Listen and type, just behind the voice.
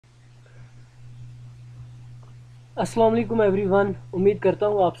अस्सलाम वालेकुम एवरीवन। उम्मीद करता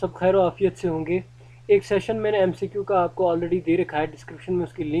हूँ आप सब खैर आफियत से होंगे। एक सेशन मैंने एमसीक्यू का आपको ऑलरेडी दे रखा है, डिस्क्रिप्शन में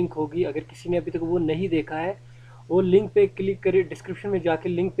उसकी लिंक होगी। अगर किसी ने अभी तक वो नहीं देखा है वो लिंक पे क्लिक करे, डिस्क्रिप्शन में जाके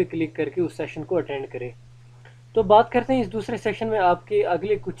लिंक पे क्लिक करके उस सेशन को अटेंड करें। तो बात करते हैं इस दूसरे सेशन में आपके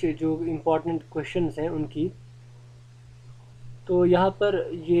अगले कुछ जो इम्पोर्टेंट क्वेश्चन हैं उनकी। तो यहाँ पर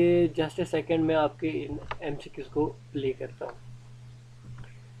ये जस्ट ए सेकेंड में आपके इन एमसीक्यूज को प्ले करता हूँ।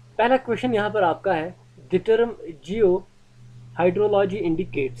 पहला क्वेश्चन यहाँ पर आपका है, the term Jio hydrology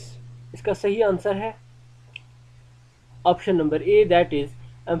indicates. इसका सही आंसर है option number A, that is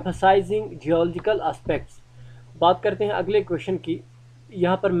emphasising geological aspects. बात करते हैं अगले क्वेश्चन की।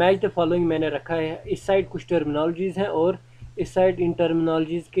 यहाँ पर मैच द फॉलोइंग मैंने रखा है। इस साइड कुछ टर्मिनोलॉजीज़ हैं और इस साइड इन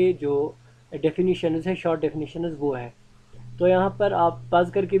टर्मिनोलॉजीज़ के जो डेफिनीशंस है, शॉर्ट डेफिनीशंस वो है। तो यहाँ पर आप पॉज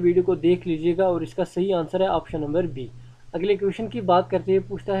करके वीडियो को देख लीजिएगा और इसका सही आंसर है ऑप्शन नंबर बी। अगले क्वेश्चन की बात करते हैं,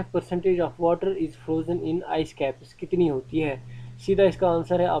 पूछता है percentage of water is frozen in ice caps कितनी होती है। सीधा इसका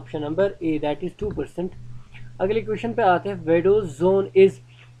आंसर है option number A, that is 2%। अगले क्वेश्चन पे आते हैं, वेडोज जोन इज।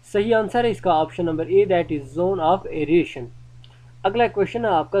 सही आंसर है इसका option number A, that is zone of aeration. अगला क्वेश्चन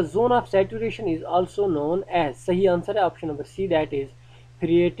है आपका, zone of saturation is also known as. सही आंसर है option number C, that is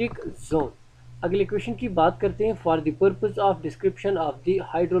फ्रिएटिक zone. अगले क्वेश्चन की बात करते हैं, for the purpose of description of the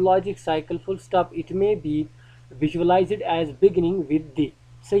hydrologic cycle full stop it may be visualised as beginning with the.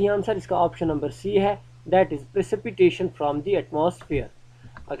 सही answer इसका option number C है, that is precipitation from the atmosphere.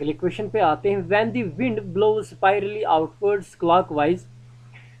 अगले question पे आते हैं, when the wind blows spirally outwards clockwise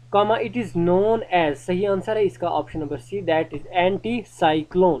comma it is known as. सही answer है इसका option number C, that is anti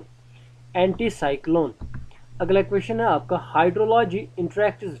cyclone. Anti cyclone. अगला question है आपका, हाइड्रोलॉजी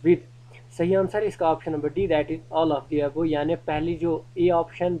इंटरेक्ट्स विद। सही आंसर है इसका option number D, that is all of the above. यानी पहली जो A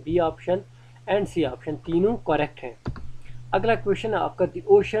option, B option and C option तीनों करेक्ट हैं। अगला क्वेश्चन है आपका, the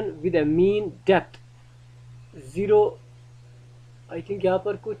ocean with a mean depth 0, I think यहाँ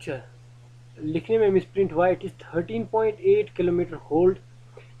पर कुछ लिखने में मिसप्रिंट हुआ, it is 13.8 kilometre hold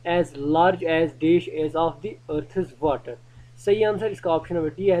as large as dash as of the अर्थ's water. सही आंसर इसका ऑप्शन नंबर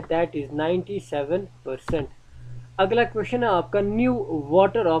डी है, दैट इज 97%। अगला क्वेश्चन है आपका, न्यू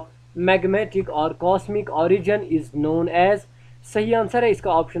वाटर ऑफ मैग्मेटिक और cosmic origin is known as. सही आंसर है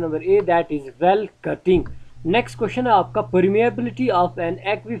इसका option number A, that is well cutting. Next question है आपका, permeability of N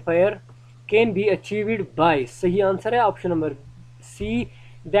एक्वीफायर can be achieved by. सही आंसर है option number C,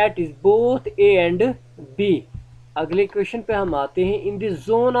 that is both A and B. अगले question पे हम आते हैं, in the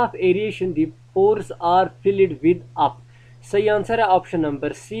zone of aeration the pores are filled with up. सही आंसर है option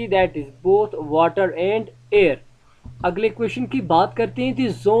number C, that is both water and air. अगले question की बात करते हैं,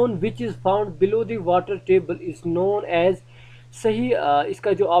 the zone which is found below the water table is known as. सही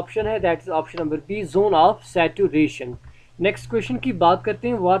इसका जो ऑप्शन है that is option number B, zone of saturation. Next question की बात करते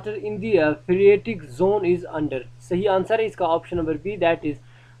हैं, water in the फ्रिएटिक zone is under. सही आंसर है इसका option number B, that is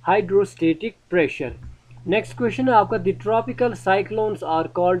hydrostatic pressure. Next question है आपका, the tropical cyclones are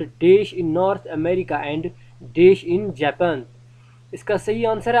called dash in north America and dash in Japan. इसका सही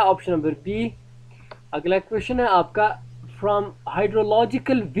आंसर है ऑप्शन नंबर बी। अगला question है आपका, from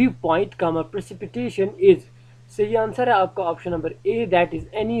hydrological view point comma precipitation is. सही answer है आपका option number A, that is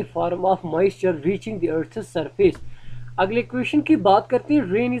any form of moisture reaching the अर्थ's surface. अगले क्वेश्चन की बात करते हैं,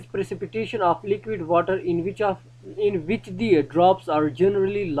 rain is precipitation of liquid water in which the drops are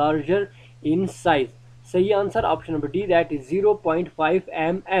generally larger in size. सही answer option number D, that is 0.5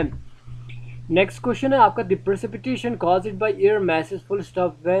 mm। Next question है आपका, the precipitation caused by air masses full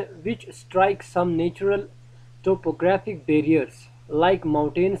stop which strike some natural topographic barriers like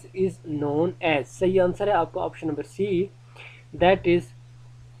mountains is known as. सही answer है आपका option number C, that is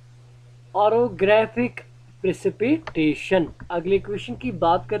orographic precipitation. अगले question की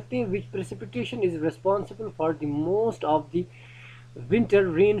बात करते हैं, विच precipitation is responsible for the most of the winter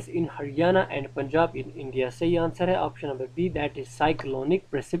rains in Haryana and Punjab in India. सही answer है option number B, that is cyclonic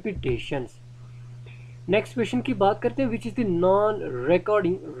प्रेसिपिटेशंस। Next question की बात करते हैं, which is the non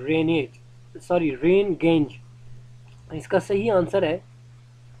recording rain Ganges. इसका सही आंसर है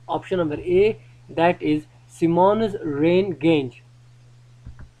option number A, that is सिमोनस rain Ganges.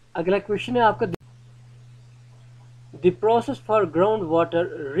 अगला क्वेश्चन है आपका, the process for ground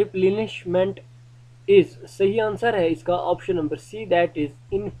water replenishment is. सही आंसर है इसका option number C, that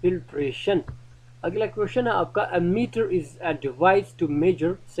is infiltration. अगला क्वेश्चन है आपका, अ metre is a device to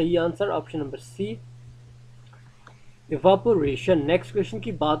major. सही answer option number C, Evaporation। Next question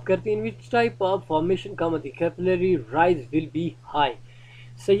की बात करते हैं, इन विच टाइप ऑफ फॉर्मेशन का the capillary rise will be high.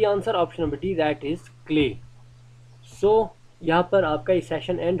 सही answer option number D, that is clay. सो यहाँ पर आपका ये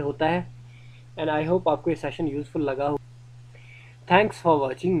सेशन एंड होता है एंड आई होप आपको ये सेशन यूजफुल लगा हो। Thanks for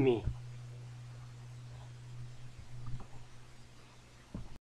watching me.